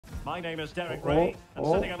My name is Derek Ray, and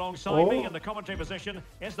sitting alongside me in the commentary position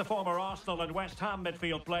is the former Arsenal and West Ham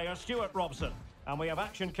midfield player Stuart Robson. And we have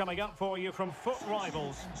action coming up for you from foot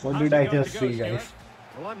rivals. What did I just see, guys?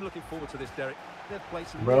 Well, I'm looking forward to this, Derek. They've played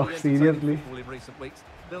some Bro, really seriously? football in recent weeks.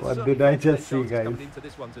 What did I just see, guys? Coming into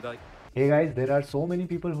this one today. Hey guys, there are so many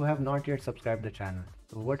people who have not yet subscribed the channel.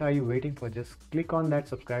 So what are you waiting for? Just click on that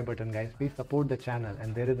subscribe button, guys. Please support the channel,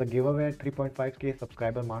 and there is a giveaway at 3.5k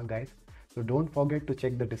subscriber mark, guys. So don't forget to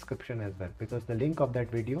check the description as well, because the link of that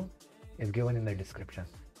video is given in the description.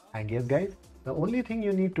 And yes guys, the only thing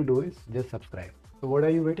you need to do is just subscribe. So what are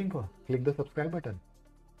you waiting for? Click the subscribe button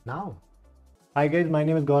now. Hi guys, my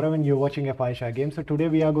name is Gaurav and you're watching FRHR Games. So today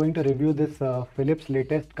we are going to review this Phillips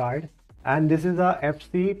latest card, and this is a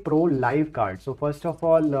FC Pro Live card. So first of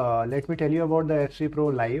all, let me tell you about the FC Pro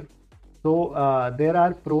Live. So there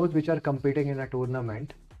are pros which are competing in a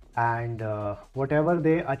tournament, and whatever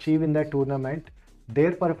they achieve in that tournament,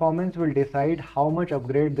 their performance will decide how much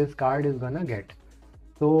upgrade this card is gonna get.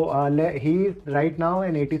 So he is right now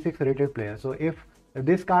an 86 rated player. So if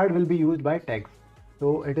this card will be used by Tex,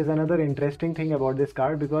 so it is another interesting thing about this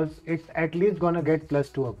card, because it's at least gonna get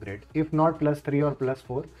 +2 upgrade, if not +3 or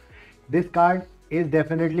 +4. This card is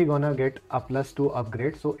definitely gonna get a +2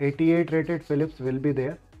 upgrade. So 88 rated Phillips will be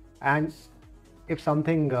there, and if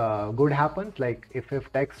something good happens, like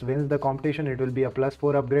if Tex wins the competition, it will be a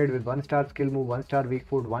 +4 upgrade with 1-star skill move, 1-star weak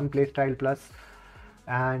foot, 1 playstyle plus,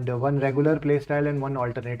 and 1 regular playstyle and 1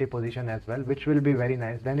 alternative position as well, which will be very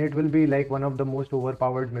nice. Then it will be like one of the most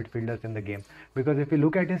overpowered midfielders in the game, because if you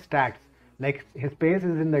look at his stats, like his pace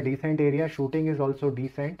is in the decent area, shooting is also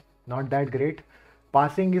decent, not that great,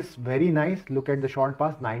 passing is very nice. Look at the short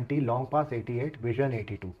pass 90, long pass 88, vision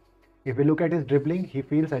 82. If you look at his dribbling, he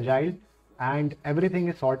feels agile, and everything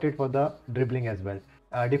is sorted for the dribbling as well.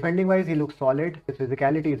 Defending wise, he looks solid. His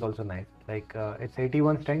physicality is also nice. Like it's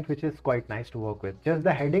 81 strength, which is quite nice to work with. Just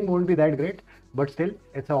the heading won't be that great, but still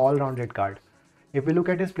it's an all-rounded card. If we look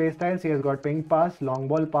at his play styles, he has got ping pass, long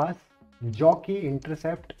ball pass, jockey,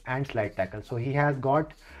 intercept, and slide tackle. So he has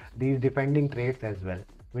got these defending traits as well,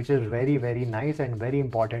 which is very, very nice and very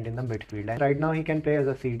important in the midfield. And right now he can play as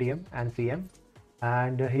a CDM and CM.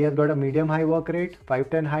 And he has got a medium high work rate,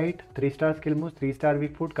 5'10" height, 3-star skill moves, 3-star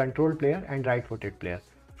weak foot, controlled player, and right footed player.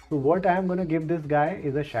 So what I am going to give this guy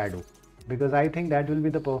is a shadow, because I think that will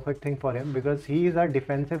be the perfect thing for him, because he is a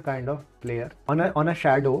defensive kind of player. On a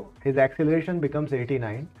shadow, his acceleration becomes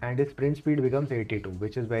 89 and his sprint speed becomes 82,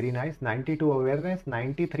 which is very nice. 92 awareness,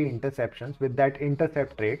 93 interceptions with that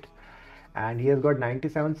intercept rate, and he has got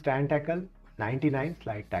 97 stand tackle, 99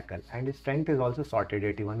 slide tackle, and his strength is also sorted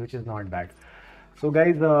 81, which is not bad. So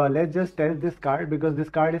guys, let's just test this card, because this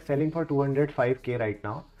card is selling for 205k right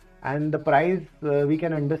now, and the price, we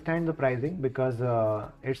can understand the pricing, because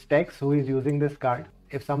it's Tex who is using this card.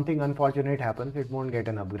 If something unfortunate happens, it won't get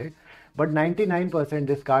an upgrade, but 99%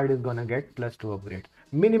 this card is gonna get +2 upgrade,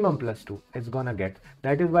 minimum +2 it's gonna get.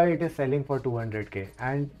 That is why it is selling for 200k.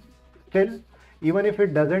 And still, even if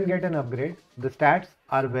it doesn't get an upgrade, the stats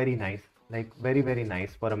are very nice, like very, very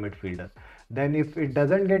nice for a midfielder. Then if it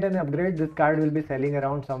doesn't get an upgrade, this card will be selling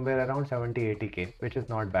around somewhere around 70-80k, which is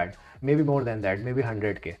not bad. Maybe more than that, maybe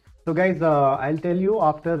 100k. So guys, I'll tell you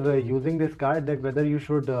after using this card that whether you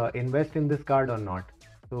should invest in this card or not.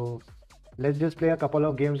 So let's just play a couple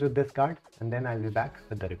of games with this card, and then I'll be back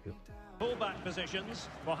with the review. Fullback positions.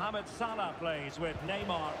 Mohamed Salah plays with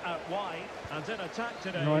Neymar out wide, and in attack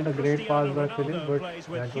today, Not a great pass by Phillips, but plays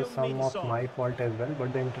with that was some of my fault as well,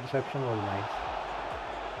 but the interception was nice.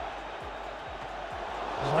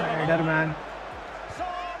 What a header, man.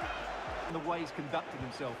 The way he's conducting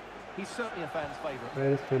himself, he's certainly a fan's favourite.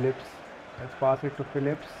 Where is Phillips? Let's pass it to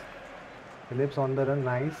Phillips. Phillips on the run,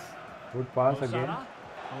 nice. Good pass again.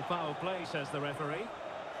 On foul play, says the referee.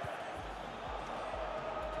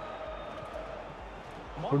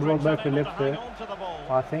 Good work by Phillips there.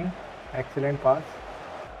 Passing, excellent pass.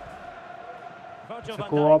 It's a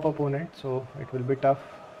co-op opponent, so it will be tough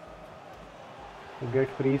to get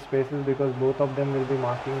free spaces, because both of them will be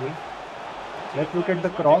marking me. Let's look at the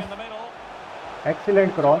cross.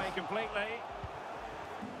 Excellent cross.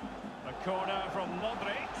 A corner from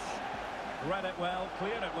Modric. Read it well,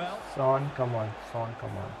 cleared it well. Son, come on. Son,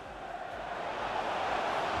 come on.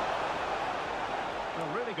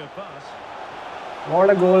 A really good pass.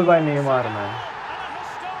 What a goal by Neymar, man. And a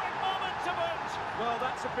historic moment to boot. Well,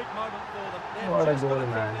 that's a big moment for them. What a goal,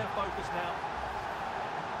 man. Their focus now.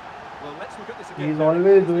 Well, let's look at this again. He's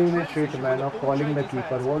always doing this shit, man, of calling the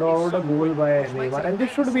keeper. What a goal by Neymar. And this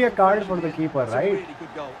should be a card for the keeper, right?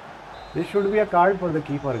 This should be a card for the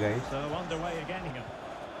keeper, guys. So underway again here.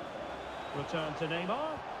 Return to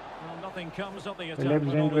Neymar. Well, nothing comes of the attack. Phillips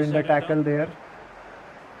didn't win the tackle there.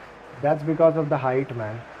 That's because of the height,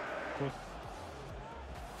 man.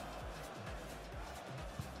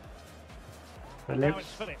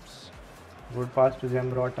 Phillips. Good pass to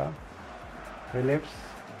Zambrotta. Phillips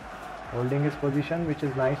holding his position, which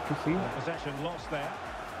is nice to see. Possession lost there.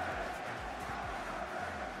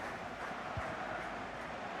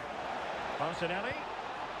 Martinelli.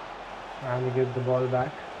 And he gives the ball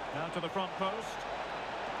back. Now to the front post.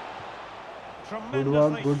 Good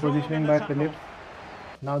work, good positioning by Phillips.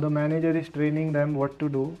 Now the manager is training them what to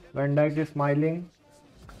do. Van Dijk is smiling,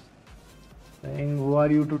 saying, "Who are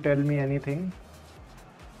you to tell me anything?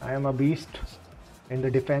 I am a beast in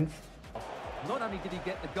the defense." Not only did he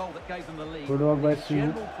get the goal that gave them the lead, Good work by his Sue.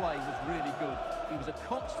 general play was really good. He was a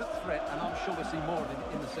constant threat, and I'm sure we'll see more of him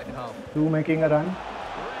in the second half. Sue making a run.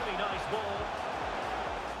 Really nice ball.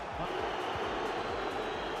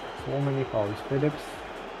 So many fouls. Phillips.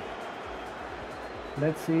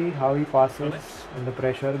 Let's see how he passes in the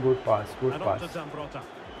pressure. Good pass. Good And pass. on to Zambrotta.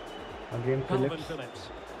 Again Kalvin Phillips. Phillips.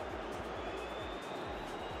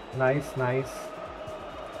 Nice, nice.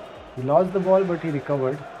 He lost the ball, but he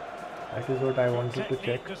recovered. That is what I wanted to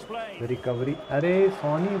check. The recovery. Arey,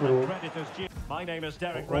 Sonny, bro. My name is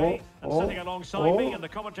Derek Ray, and sitting alongside me in the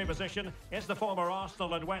commentary position is the former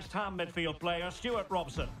Arsenal and West Ham midfield player Stuart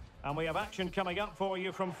Robson. And we have action coming up for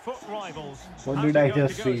you from foot rivals. What did I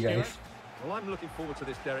just see, guys? Well, I'm looking forward to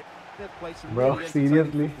this, Derek. They've played some Bro, really entertaining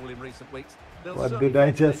seriously? football in recent weeks. They'll What certainly did I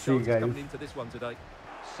fancy their just see, chances guys? coming into this one today.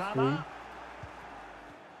 Salah.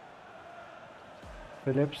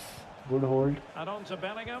 Phillips, good hold. And on to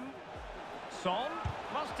Bellingham. Son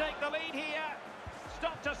must take the lead here.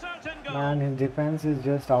 Stopped a certain goal. Man, his defense is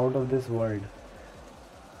just out of this world.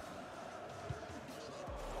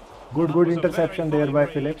 Good interception there by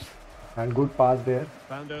Phillips. And good pass there.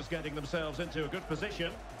 Founders getting themselves into a good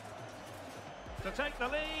position to take the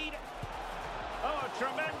lead. Oh,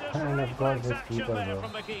 tremendous And of course reflex his action keeper, there bro.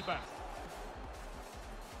 from the keeper.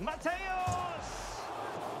 Mateos!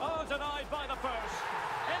 Oh, denied by the post.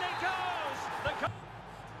 In it goes!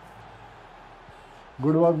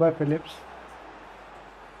 Good work by Phillips.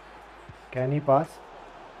 Can he pass?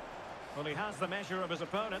 Well, he has the measure of his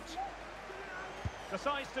opponent.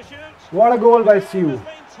 Decides to shoot. What a goal by Sue.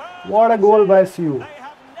 What a goal by Sue. They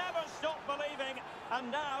have never stopped believing, and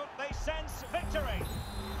now they sense victory.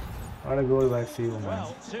 What a goal by Sue, man.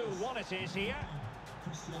 Well, 2-1 it is here.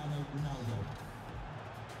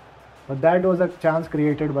 But that was a chance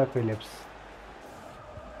created by Phillips.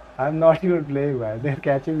 I'm not even playing, man. They're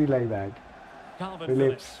catching me like that. Kalvin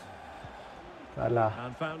Phillips. Salah.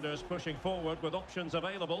 And Founders pushing forward with options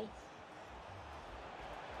available.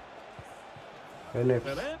 Phillips.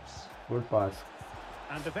 Phillips. Good pass.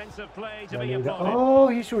 And defensive play to be Running the- applauded. Oh,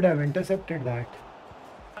 he should have intercepted that.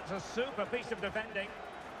 That's a super piece of defending.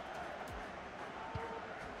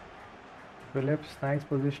 Phillips, nice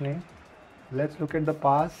positioning. Let's look at the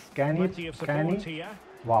pass. Can Plenty he? of Can support he? here.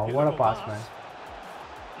 Wow, what a Beautiful pass, man.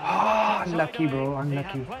 Ah, unlucky, bro. He had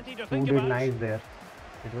Unlucky. plenty to Sue think did about. nice there.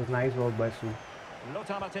 It was nice work by Sue.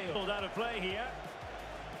 Lothar Matthäus pulled out of play here.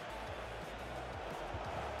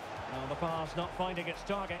 Well, the pass not finding its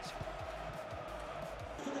target.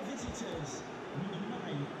 For the visitors, number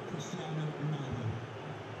 9, Cristiano Ronaldo.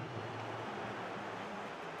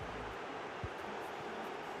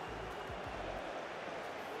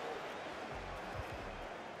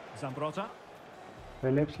 Zambrotta.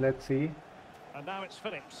 Phillips, let's see. And now it's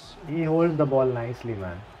Phillips. He holds the ball nicely,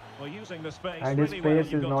 man. Well, using the space And his really well,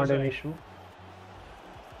 pace you've is got not to an say. issue.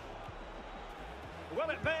 Will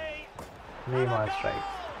it be? Neymar And a strikes. goal!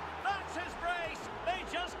 That's his brace.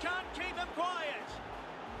 They just can't keep him quiet.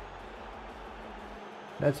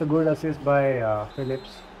 That's a good assist by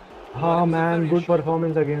Phillips. Well, Oh it was a man, very good short-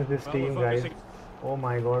 performance against this Well, team, we're guys. focusing- Oh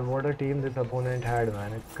my god, what a team this opponent had,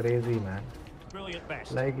 man. It's crazy, man. Brilliant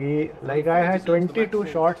best. Like I had 22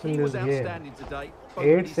 shots in this game.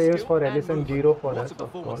 8 saves for Alisson, 0 for us,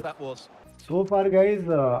 of course. That was. So far, guys,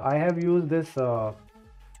 I have used this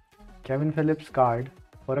Kevin Phillips card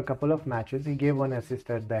for a couple of matches. He gave one assist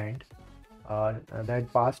at the end.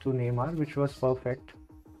 That pass to Neymar, which was perfect.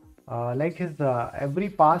 Like his every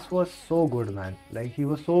pass was so good, man. Like he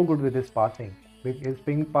was so good with his passing, with his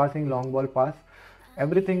ping passing, long ball pass.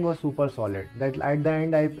 Everything was super solid. That at the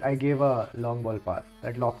end, I gave a long ball pass,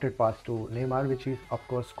 that lofted pass to Neymar, which he of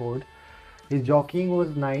course scored. His jockeying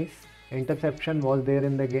was nice. Interception was there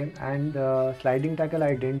in the game, and sliding tackle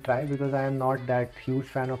I didn't try because I am not that huge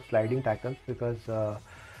fan of sliding tackles, because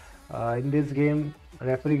in this game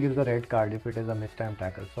referee gives a red card if it is a mistime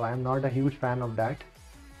tackle. So I am not a huge fan of that.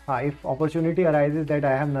 If opportunity arises that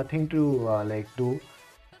I have nothing to do,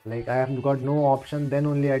 Like I have got no option, then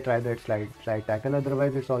only I try that slide tackle.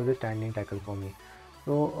 Otherwise, it's always standing tackle for me.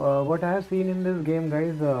 So what I have seen in this game,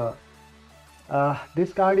 guys,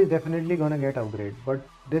 this card is definitely gonna get upgrade. But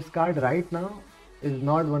this card right now is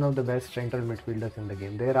not one of the best central midfielders in the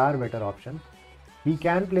game. There are better options. He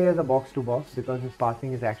can play as a box to box because his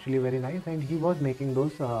passing is actually very nice, and he was making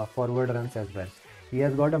those forward runs as well. He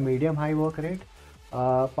has got a medium high work rate.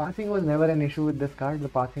 Passing was never an issue with this card. The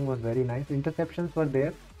passing was very nice. Interceptions were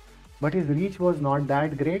there, but his reach was not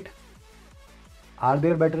that great. Are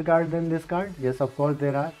there better cards than this card? Yes, of course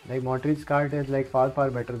there are. Like Modric's card is like far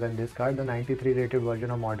better than this card, the 93 rated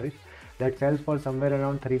version of Modric that sells for somewhere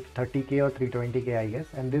around 330k or 320k, I guess,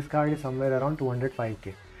 and this card is somewhere around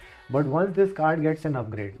 205k. But once this card gets an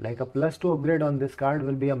upgrade, like a +2 upgrade on this card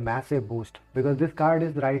will be a massive boost, because this card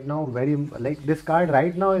is right now this card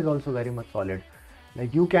right now is also very much solid.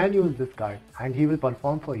 Like you can use this card and he will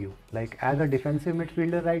perform for you. Like as a defensive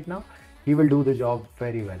midfielder right now, he will do the job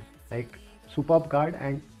very well. Like superb card,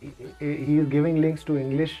 and he is giving links to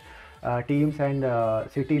English teams and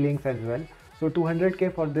city links as well. So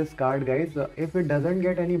 200k for this card, guys. If it doesn't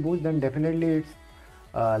get any boost, then definitely it's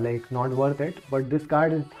like not worth it. But this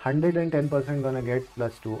card is 110% gonna get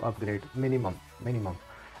 +2 upgrade minimum,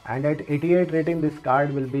 and at 88 rating this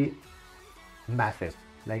card will be massive,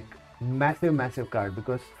 like massive card,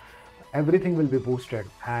 because everything will be boosted,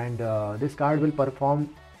 and this card will perform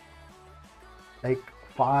like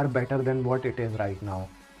far better than what it is right now.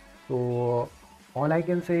 So all I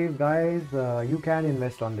can say is, guys, you can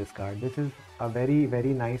invest on this card. This is a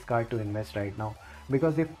very nice card to invest right now,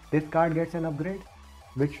 because if this card gets an upgrade,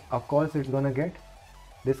 which of course it's gonna get,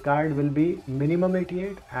 this card will be minimum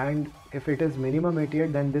 88, and if it is minimum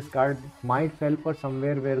 88, then this card might sell for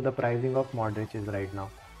somewhere where the pricing of Modric is right now,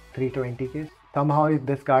 320k. Somehow if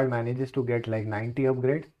this card manages to get like 90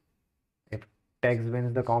 upgrade, if Tex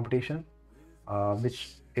wins the competition,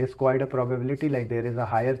 which is quite a probability, like there is a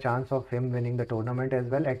higher chance of him winning the tournament as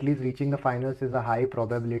well. At least reaching the finals is a high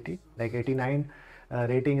probability, like 89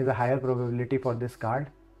 rating is a higher probability for this card.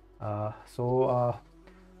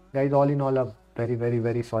 Guys, all in all, a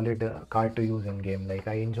very solid card to use in game. Like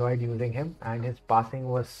I enjoyed using him, and his passing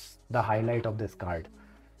was the highlight of this card.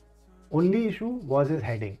 Only issue was his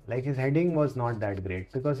heading. Like his heading was not that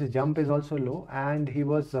great because his jump is also low, and he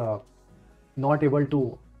was not able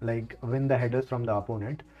to like win the headers from the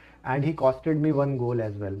opponent, and he costed me one goal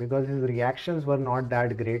as well because his reactions were not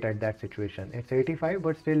that great at that situation. It's 85,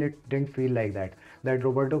 but still it didn't feel like that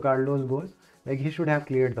Roberto Carlos goal, like he should have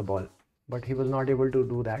cleared the ball, but he was not able to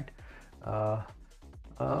do that.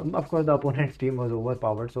 Of course the opponent's team was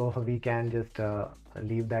overpowered, so we can just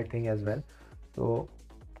leave that thing as well. So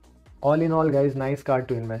all in all, guys, nice card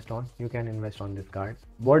to invest on. You can invest on this card.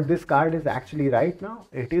 What this card is actually right now,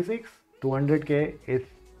 86, 200k is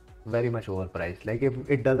very much overpriced. Like if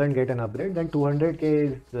it doesn't get an upgrade, then 200k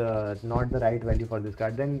is not the right value for this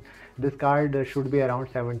card. Then this card should be around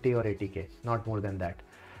 70 or 80k, not more than that.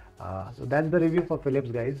 So that's the review for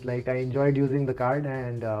Phillips, guys. Like I enjoyed using the card,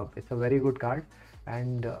 and it's a very good card,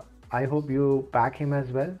 and I hope you pack him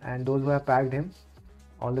as well. And those who have packed him,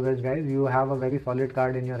 all the best, guys. You have a very solid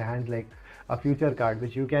card in your hands, like a future card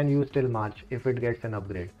which you can use till March if it gets an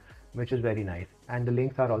upgrade, which is very nice, and the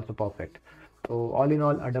links are also perfect. So all in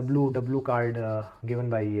all, a W card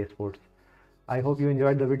given by EA Sports. I hope you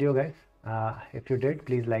enjoyed the video, guys. If you did,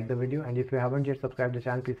 please like the video, and if you haven't yet subscribed the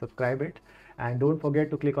channel, please subscribe it, and don't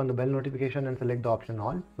forget to click on the bell notification and select the option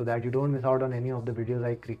all, so that you don't miss out on any of the videos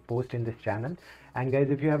I post in this channel. And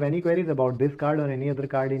guys, if you have any queries about this card or any other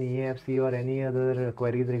card in EAFC, or any other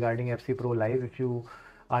queries regarding FC Pro Live, if you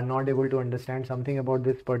are not able to understand something about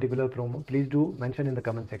this particular promo, please do mention in the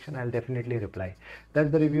comment section. I'll definitely reply. That's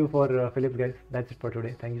the review for Phillips, guys. That's it for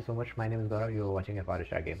today. Thank you so much. My name is Gaurav. You're watching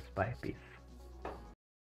FRHR Games. Bye. Peace.